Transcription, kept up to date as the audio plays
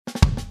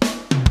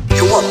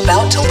You're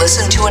about to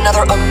listen to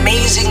another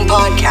amazing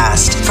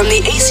podcast from the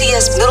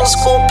ACS Middle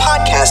School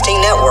Podcasting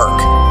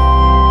Network.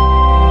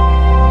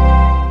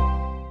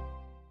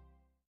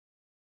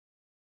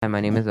 Hi, my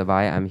name is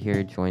Abai. I'm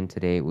here joined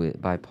today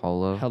by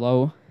Paulo.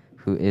 Hello.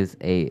 Who is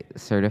a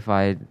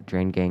certified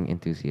Drain Gang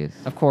enthusiast.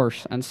 Of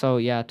course. And so,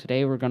 yeah,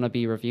 today we're going to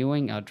be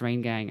reviewing a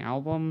Drain Gang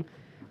album,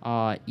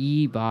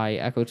 E by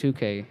Echo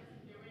 2K.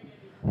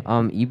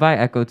 E by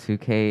Echo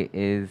 2K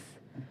is,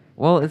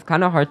 well, it's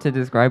kind of hard to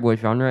describe what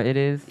genre it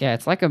is. Yeah,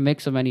 it's like a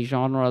mix of many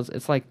genres.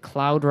 It's like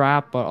cloud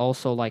rap, but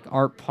also like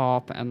art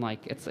pop, and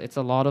like it's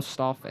a lot of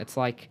stuff. It's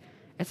like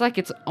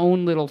its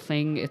own little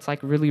thing. It's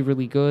like really,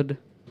 really good.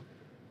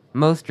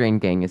 Most Drain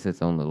Gang is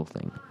its own little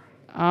thing.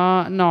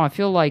 No, I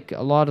feel like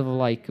a lot of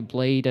like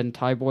Blade and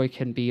Tyboy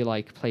can be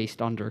like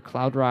placed under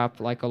cloud rap,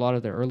 like a lot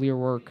of their earlier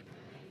work.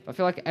 I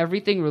feel like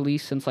everything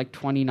released since like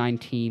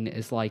 2019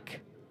 is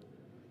like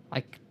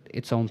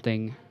its own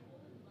thing.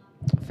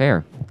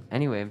 Fair.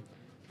 Anyway,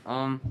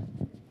 I'm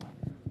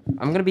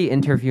gonna be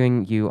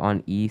interviewing you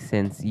on E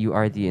since you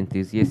are the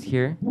enthusiast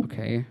here.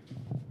 Okay.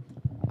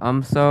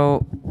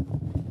 So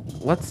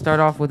let's start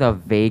off with a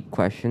vague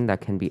question that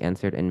can be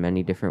answered in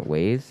many different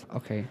ways.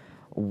 Okay.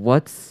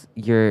 What's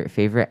your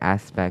favorite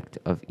aspect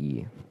of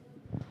E?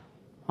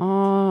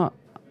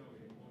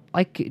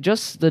 Like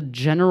just the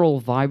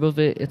general vibe of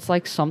it. It's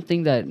like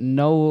something that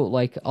no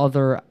like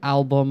other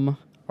album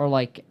or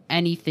like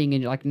anything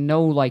in like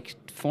no like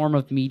form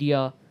of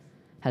media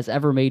has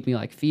ever made me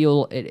like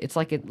feel. It's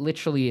like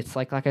it's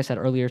like I said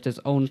earlier, it's its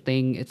own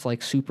thing. It's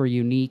like super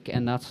unique,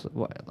 and that's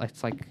what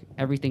it's like.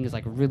 Everything is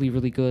like really,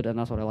 really good, and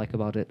that's what I like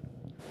about it.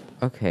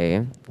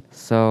 Okay,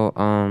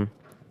 so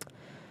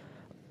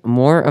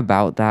more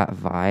about that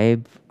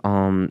vibe.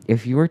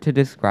 If you were to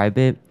describe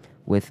it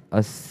with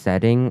a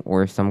setting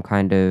or some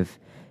kind of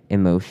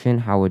emotion,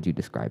 how would you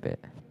describe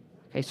it?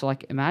 Okay, so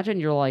like imagine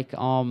you're like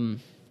in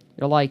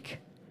like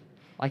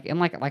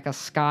a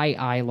sky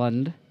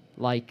island,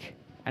 like,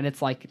 and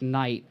it's like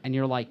night, and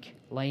you're like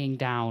laying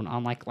down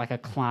on like a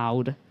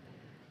cloud,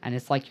 and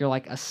it's like you're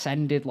like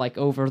ascended like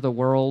over the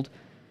world,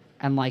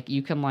 and like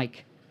you can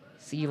like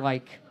see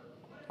like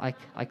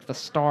the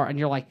star, and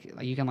you're like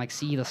you can like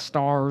see the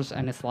stars,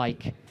 and it's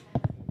like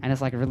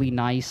really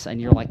nice,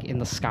 and you're like in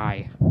the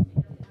sky.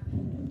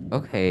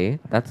 Okay,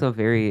 that's a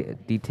very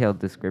detailed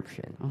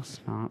description. Oh, it's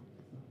not.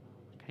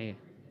 Okay,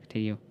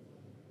 continue.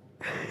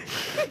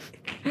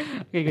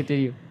 Okay,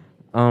 continue.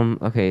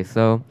 Okay,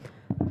 so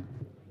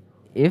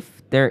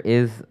if there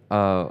is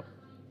a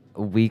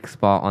weak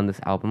spot on this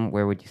album,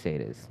 where would you say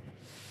it is?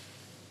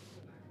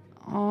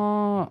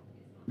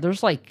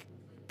 There's like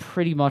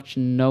pretty much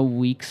no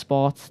weak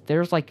spots.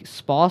 There's like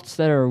spots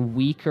that are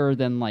weaker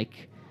than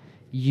like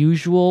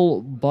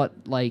usual, but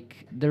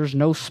like there's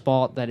no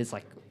spot that is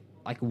like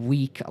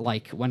weak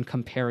like when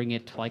comparing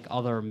it to like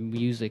other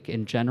music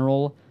in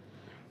general.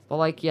 But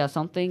like yeah,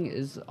 something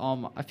is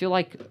I feel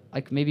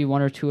like maybe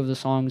one or two of the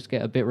songs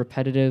get a bit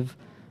repetitive.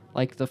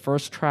 Like the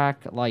first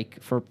track,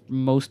 like for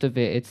most of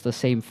it, it's the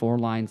same 4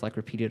 lines like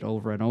repeated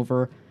over and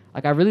over.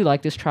 Like I really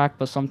like this track,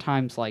 but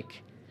sometimes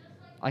like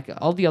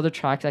all the other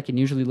tracks I can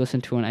usually listen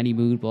to in any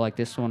mood, but like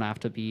this one I have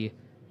to be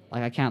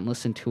like I can't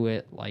listen to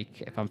it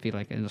like if I'm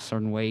feeling like in a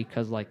certain way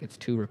because like it's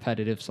too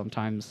repetitive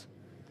sometimes.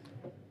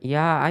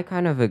 Yeah, I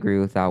kind of agree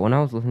with that. When I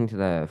was listening to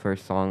the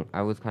first song,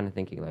 I was kind of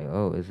thinking like,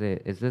 "Oh, is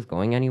this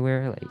going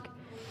anywhere?" Like,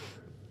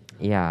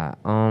 yeah.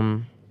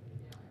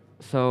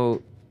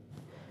 So,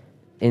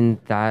 in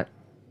that,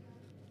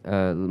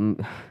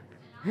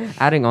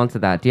 adding on to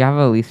that, do you have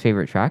a least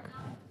favorite track?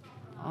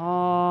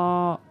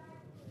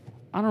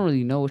 I don't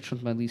really know which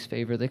one's my least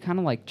favorite. They kind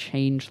of like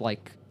change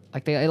like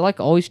they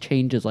like always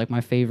changes like my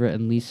favorite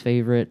and least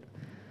favorite.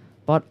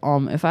 But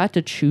if I had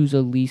to choose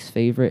a least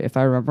favorite, if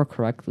I remember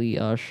correctly,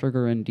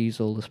 Sugar and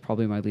Diesel is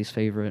probably my least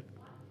favorite.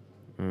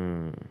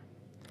 And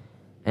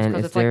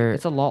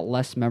it's a lot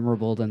less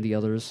memorable than the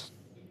others.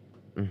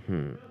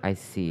 I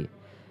see.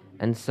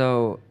 And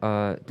so,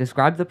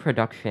 describe the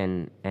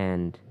production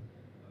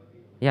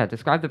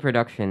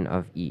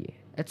of E.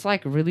 It's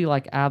like really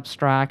like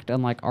abstract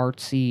and like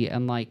artsy,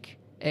 and like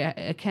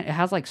it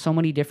has like so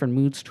many different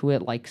moods to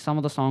it. Like some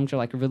of the songs are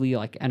like really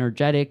like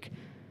energetic.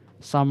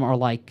 Some are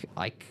like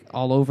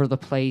all over the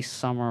place.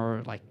 Some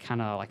are like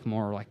kind of like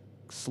more like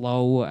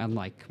slow and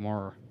like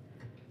more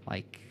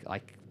like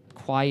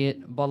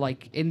quiet. But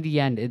like in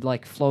the end, it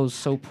like flows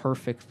so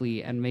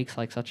perfectly and makes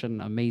like such an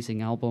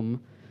amazing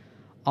album.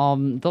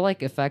 The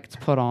like effects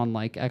put on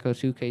like Echo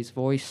 2K's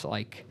voice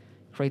like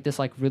create this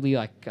like really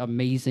like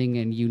amazing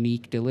and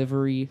unique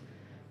delivery,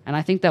 and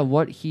I think that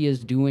what he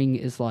is doing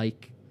is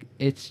like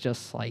it's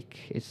just like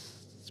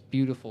it's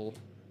beautiful.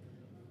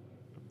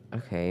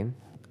 Okay.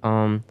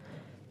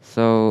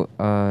 So,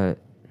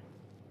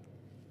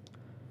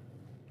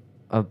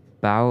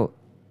 about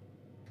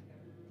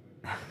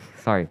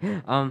sorry.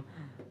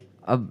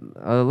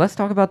 Let's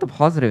talk about the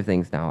positive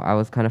things now. I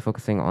was kind of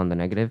focusing on the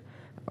negative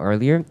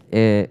earlier.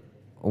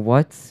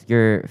 What's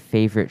your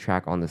favorite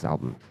track on this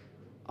album?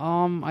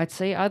 I'd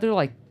say either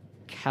like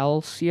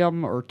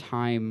Calcium or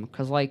Time,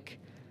 cause like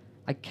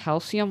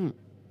Calcium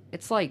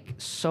it's like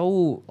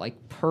so like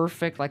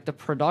perfect, like the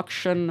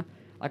production,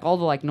 like all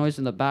the like noise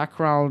in the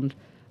background,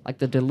 like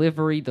the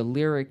delivery, the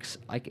lyrics,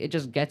 like it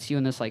just gets you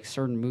in this like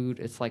certain mood.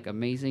 It's like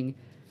amazing.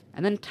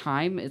 And then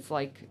Time, it's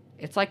like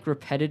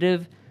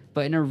repetitive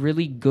but in a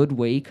really good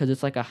way because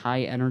it's like a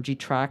high energy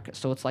track,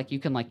 so it's like you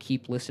can like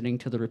keep listening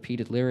to the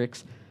repeated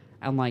lyrics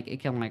and like it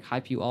can like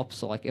hype you up,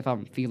 so like if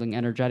I'm feeling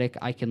energetic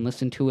I can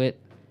listen to it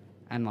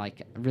and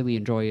like really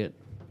enjoy it.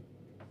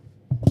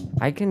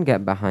 I can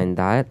get behind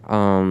that.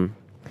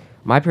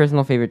 My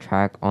personal favorite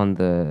track on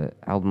the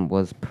album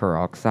was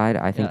Peroxide.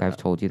 I think Yeah. I've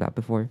told you that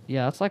before.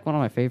 Yeah, that's like one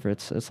of my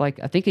favorites. It's like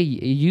I think it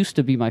used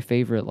to be my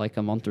favorite like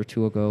a month or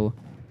two ago.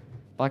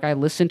 Like I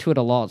listened to it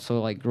a lot, so it,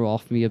 like grew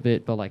off me a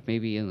bit. But like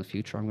maybe in the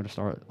future, I'm gonna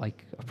start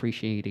like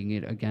appreciating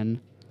it again.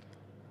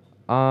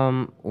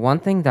 One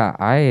thing that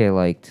I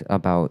liked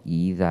about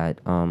E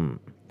that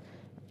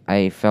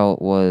I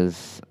felt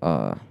was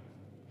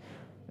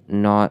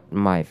not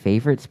my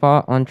favorite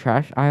spot on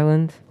Trash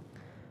Island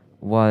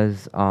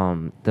was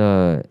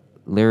the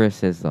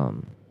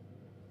lyricism.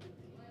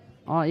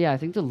 Yeah, I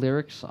think the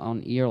lyrics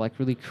on E are like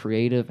really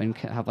creative and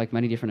have like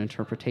many different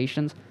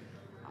interpretations.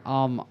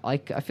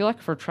 Like I feel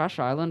like for Trash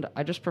Island,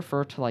 I just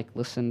prefer to like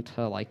listen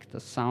to like the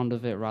sound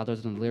of it rather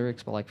than the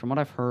lyrics. But like from what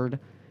I've heard,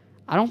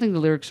 I don't think the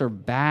lyrics are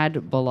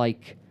bad, but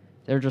like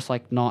they're just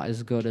like not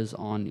as good as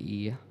on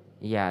E.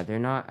 Yeah, they're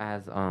not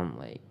as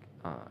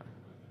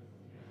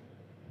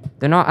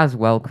they're not as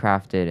well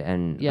crafted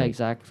and Yeah, like,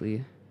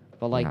 exactly.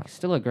 But like yeah.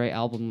 still a great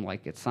album.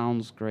 Like it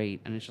sounds great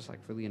and it's just like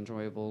really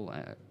enjoyable.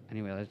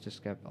 Anyway, let's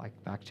just get like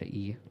back to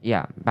E.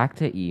 Yeah, back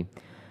to E.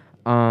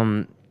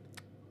 Um,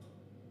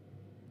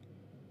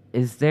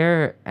 is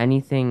there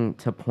anything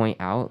to point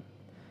out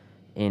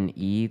in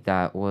E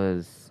that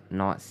was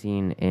not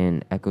seen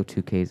in Echo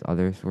 2K's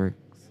other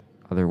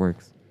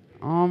works?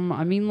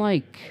 I mean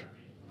like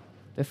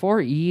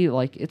before E,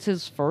 like it's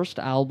his first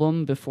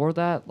album. Before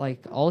that,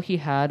 like all he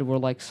had were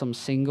like some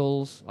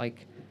singles.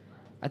 Like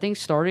I think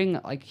starting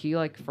like he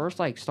like first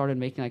like started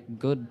making like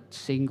good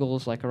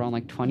singles like around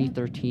like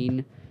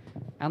 2013.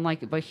 And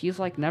like but he's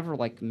like never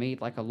like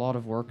made like a lot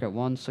of work at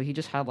once. So he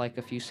just had like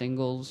a few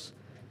singles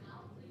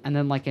and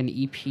then like an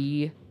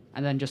EP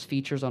and then just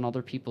features on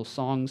other people's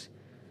songs.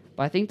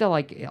 But I think that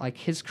like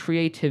his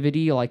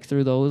creativity like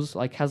through those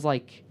like has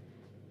like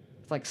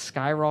it's like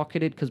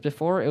skyrocketed because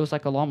before it was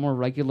like a lot more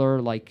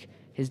regular. Like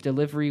his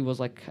delivery was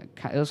like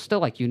it was still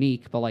like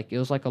unique, but like it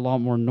was like a lot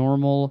more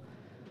normal.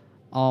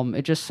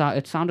 It just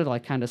it sounded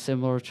like kind of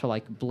similar to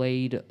like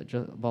Blade,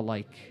 but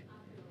like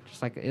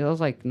just like it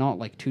was like not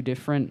like too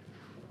different.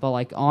 But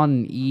like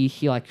on E,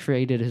 he like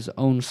created his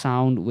own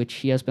sound, which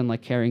he has been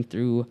like carrying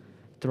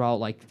throughout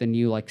like the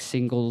new like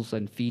singles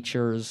and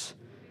features,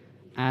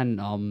 and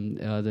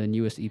the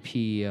newest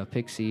EP,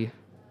 Pixie.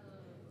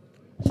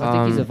 So I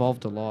think he's Um,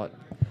 evolved a lot.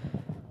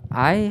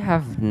 I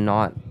have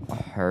not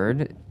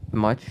heard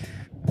much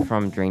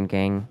from Drain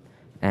Gang,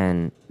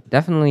 and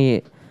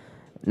definitely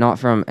not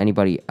from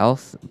anybody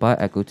else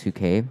but Echo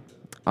 2K.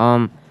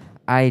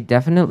 I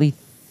definitely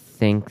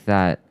think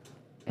that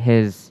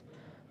his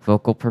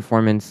vocal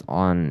performance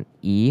on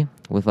E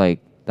with like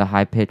the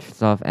high pitched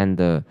stuff and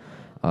the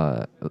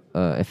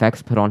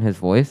effects put on his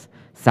voice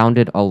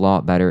sounded a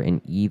lot better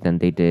in E than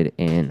they did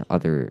in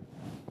other.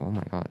 Oh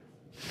my god.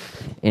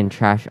 In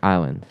Trash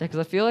Island. Yeah, because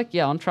I feel like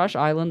on Trash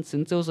Island,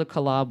 since it was a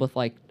collab with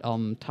like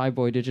Thai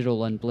Boy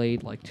Digital and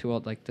Blade, like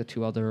the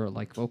two other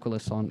like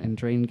vocalists on in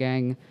Drain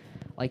Gang,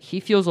 like he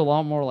feels a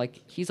lot more like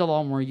he's a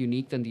lot more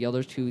unique than the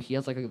other two. He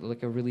has like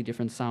a really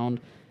different sound.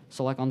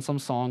 So like on some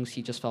songs,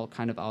 he just felt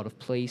kind of out of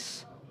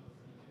place.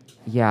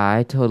 Yeah,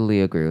 I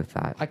totally agree with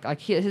that.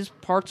 His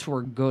parts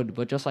were good,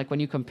 but just like when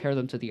you compare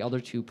them to the other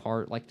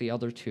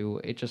two,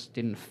 it just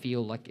didn't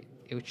feel like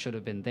it should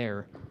have been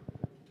there.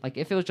 Like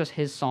if it was just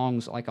his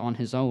songs like on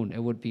his own, it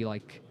would be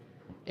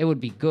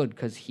good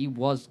because he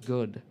was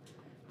good,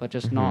 but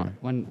just not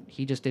when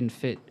he just didn't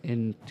fit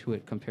into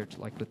it compared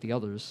to like with the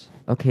others.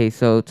 Okay,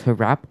 so to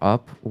wrap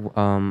up,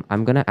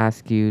 I'm gonna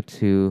ask you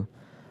to.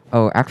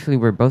 Oh, actually,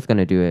 we're both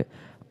gonna do it.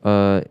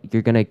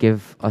 You're gonna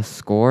give a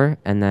score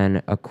and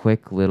then a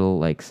quick little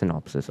like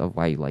synopsis of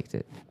why you liked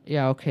it.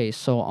 Yeah, okay.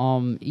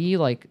 So E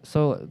like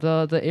so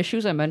the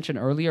issues I mentioned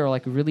earlier are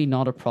like really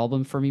not a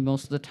problem for me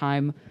most of the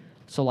time.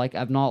 So like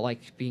I'm not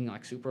like being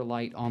like super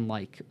light on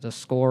like the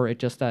score. It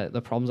just that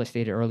the problems I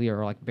stated earlier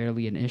are like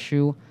barely an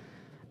issue.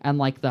 And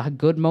like the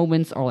good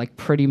moments are like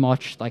pretty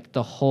much like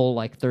the whole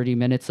like 30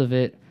 minutes of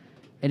it.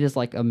 It is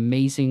like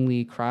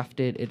amazingly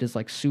crafted. It is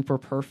like super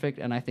perfect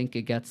and I think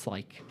it gets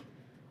like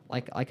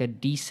a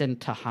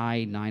decent to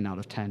high 9 out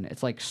of 10.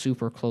 It's like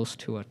super close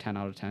to a 10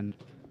 out of 10.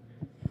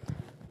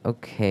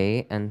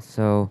 Okay, and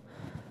so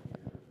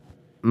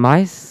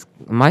my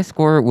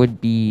score would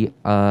be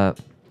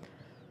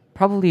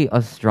probably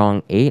a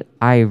strong 8.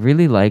 I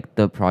really liked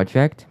the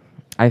project.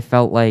 I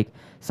felt like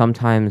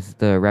sometimes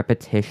the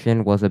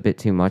repetition was a bit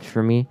too much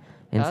for me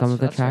in some of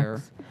the That's fair.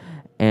 tracks.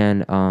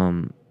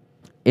 And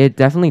it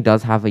definitely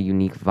does have a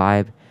unique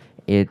vibe.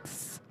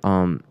 It's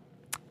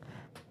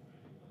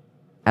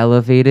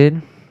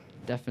elevated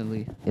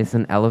definitely. It's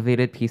an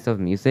elevated piece of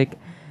music,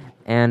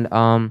 and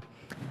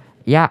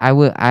yeah,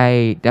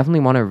 I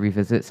definitely want to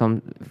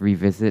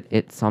revisit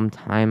it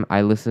sometime.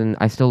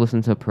 I still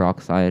listen to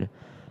Peroxide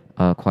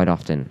quite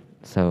often.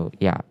 So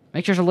yeah.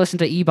 Make sure to listen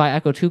to E by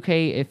Echo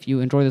 2K if you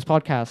enjoy this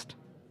podcast.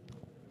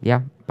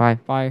 Yeah, bye.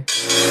 Bye.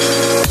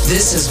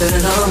 This has been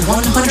another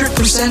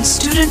 100%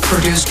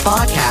 student-produced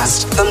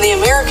podcast from the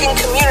American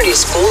Community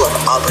School of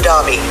Abu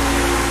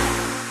Dhabi.